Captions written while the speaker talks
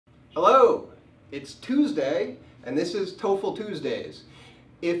Hello, it's Tuesday, and this is TOEFL Tuesdays.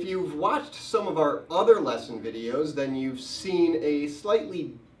 If you've watched some of our other lesson videos, then you've seen a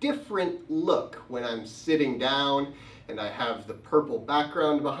slightly different look when I'm sitting down and I have the purple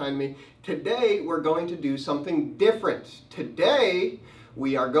background behind me. Today, we're going to do something different. Today,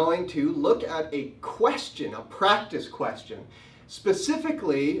 we are going to look at a question, a practice question.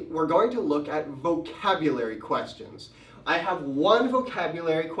 Specifically, we're going to look at vocabulary questions. I have one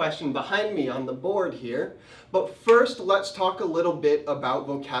vocabulary question behind me on the board here, but first let's talk a little bit about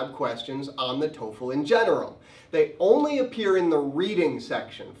vocab questions on the TOEFL in general. They only appear in the reading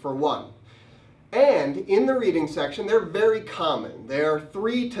section, for one. And in the reading section, they're very common. There are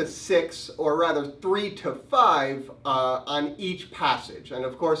 3 to 6, or rather 3 to 5 on each passage. And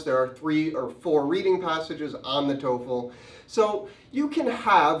of course, there are 3 or 4 reading passages on the TOEFL. So you can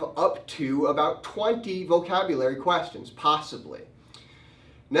have up to about 20 vocabulary questions, possibly.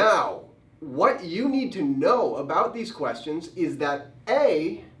 Now, what you need to know about these questions is that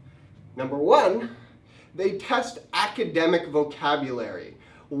number one, they test academic vocabulary.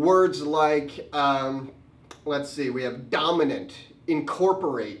 Words like, let's see, we have dominant,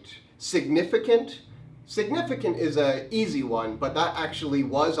 incorporate, significant. Significant is an easy one, but that actually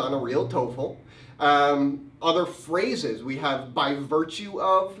was on a real TOEFL. Other phrases, we have by virtue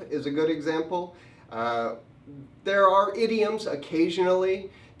of is a good example. There are idioms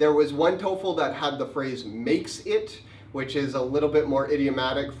occasionally. There was one TOEFL that had the phrase makes it, which is a little bit more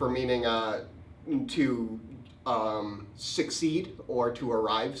idiomatic for meaning to succeed or to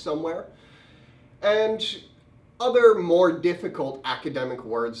arrive somewhere. And other more difficult academic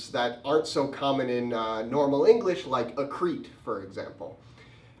words that aren't so common in normal English, like accrete, for example.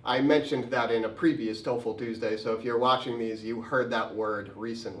 I mentioned that in a previous TOEFL Tuesday, so if you're watching these, you heard that word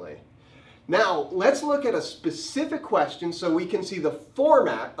recently. Now, let's look at a specific question so we can see the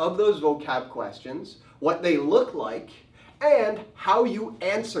format of those vocab questions, what they look like, and how you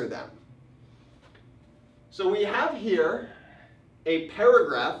answer them. So we have here a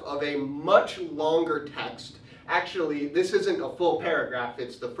paragraph of a much longer text. Actually, this isn't a full paragraph,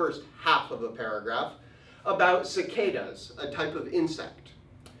 it's the first half of a paragraph, about cicadas, a type of insect.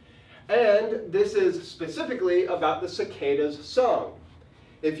 And this is specifically about the cicadas song.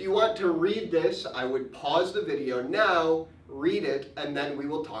 If you want to read this, I would pause the video now, read it, and then we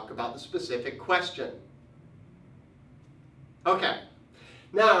will talk about the specific question. Okay,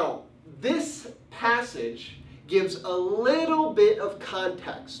 now this passage gives a little bit of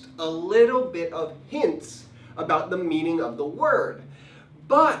context, a little bit of hints about the meaning of the word,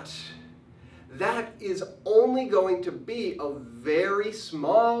 but that is only going to be a very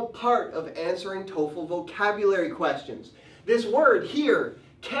small part of answering TOEFL vocabulary questions. This word here,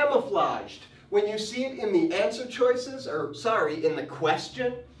 camouflaged, when you see it in the answer choices, or sorry, in the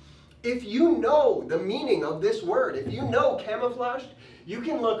question, if you know the meaning of this word, if you know camouflaged, you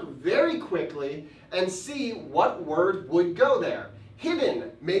can look very quickly and see what word would go there.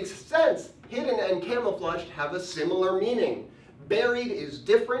 Hidden makes sense. Hidden and camouflaged have a similar meaning. Buried is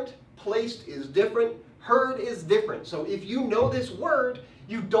different. Placed is different, heard is different. So if you know this word,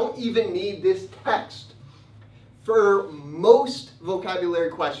 you don't even need this text. For most vocabulary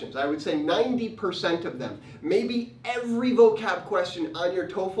questions, I would say 90% of them, maybe every vocab question on your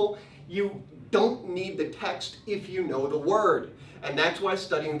TOEFL, you don't need the text if you know the word. And that's why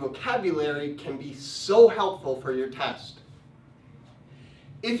studying vocabulary can be so helpful for your test.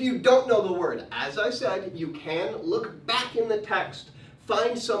 If you don't know the word, as I said, you can look back in the text.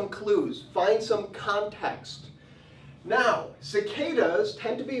 Find some clues, find some context. Now, cicadas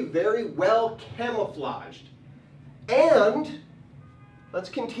tend to be very well camouflaged and, let's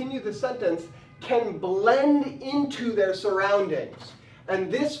continue the sentence, can blend into their surroundings.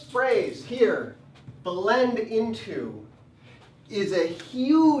 And this phrase here, blend into, is a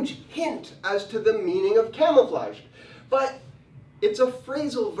huge hint as to the meaning of camouflaged. But it's a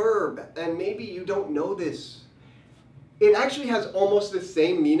phrasal verb, and maybe you don't know this. It actually has almost the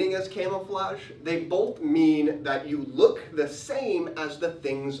same meaning as camouflage. They both mean that you look the same as the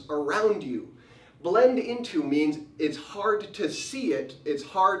things around you. Blend into means it's hard to see it, it's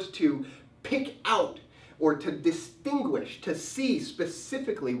hard to pick out or to distinguish, to see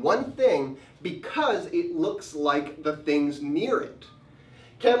specifically one thing because it looks like the things near it.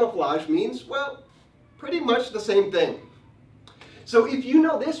 Camouflage means, well, pretty much the same thing. So if you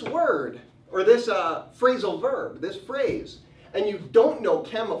know this word, or this phrasal verb, this phrase, and you don't know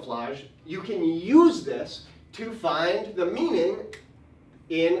camouflage, you can use this to find the meaning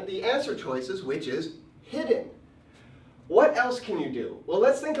in the answer choices, which is hidden. What else can you do? Well,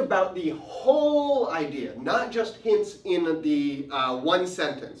 let's think about the whole idea, not just hints in the one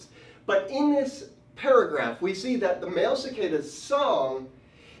sentence. But in this paragraph, we see that the male cicada's song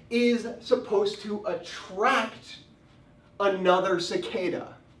is supposed to attract another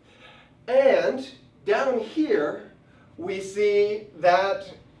cicada. And down here, we see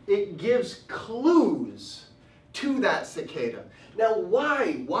that it gives clues to that cicada. Now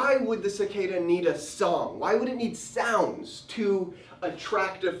why? Why would the cicada need a song? Why would it need sounds to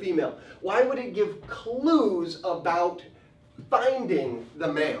attract a female? Why would it give clues about finding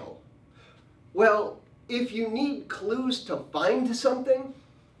the male? Well, if you need clues to find something,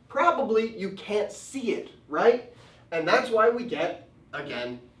 probably you can't see it, right? And that's why we get,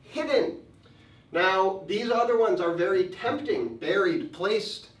 again, hidden. Now, these other ones are very tempting, buried,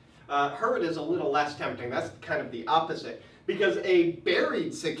 placed. Herd is a little less tempting. That's kind of the opposite. Because a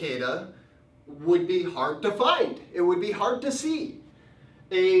buried cicada would be hard to find. It would be hard to see.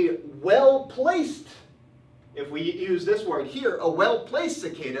 A well-placed, if we use this word here, a well-placed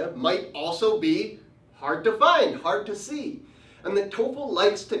cicada might also be hard to find, hard to see. And the TOEFL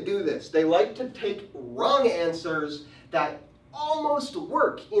likes to do this. They like to take wrong answers that almost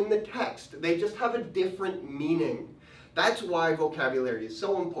work in the text. They just have a different meaning. That's why vocabulary is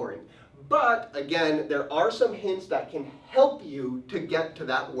so important. But again, there are some hints that can help you to get to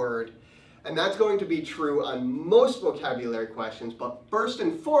that word. And that's going to be true on most vocabulary questions. But first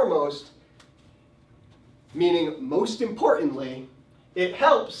and foremost, meaning most importantly, it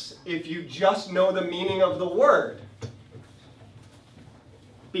helps if you just know the meaning of the word.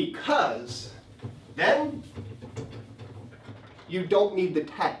 Because then you don't need the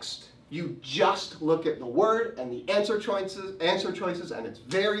text. You just look at the word and the answer choices, and it's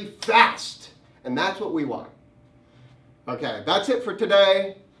very fast. And that's what we want. Okay, that's it for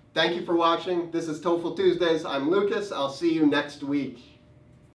today. Thank you for watching. This is TOEFL Tuesdays. I'm Lucas. I'll see you next week.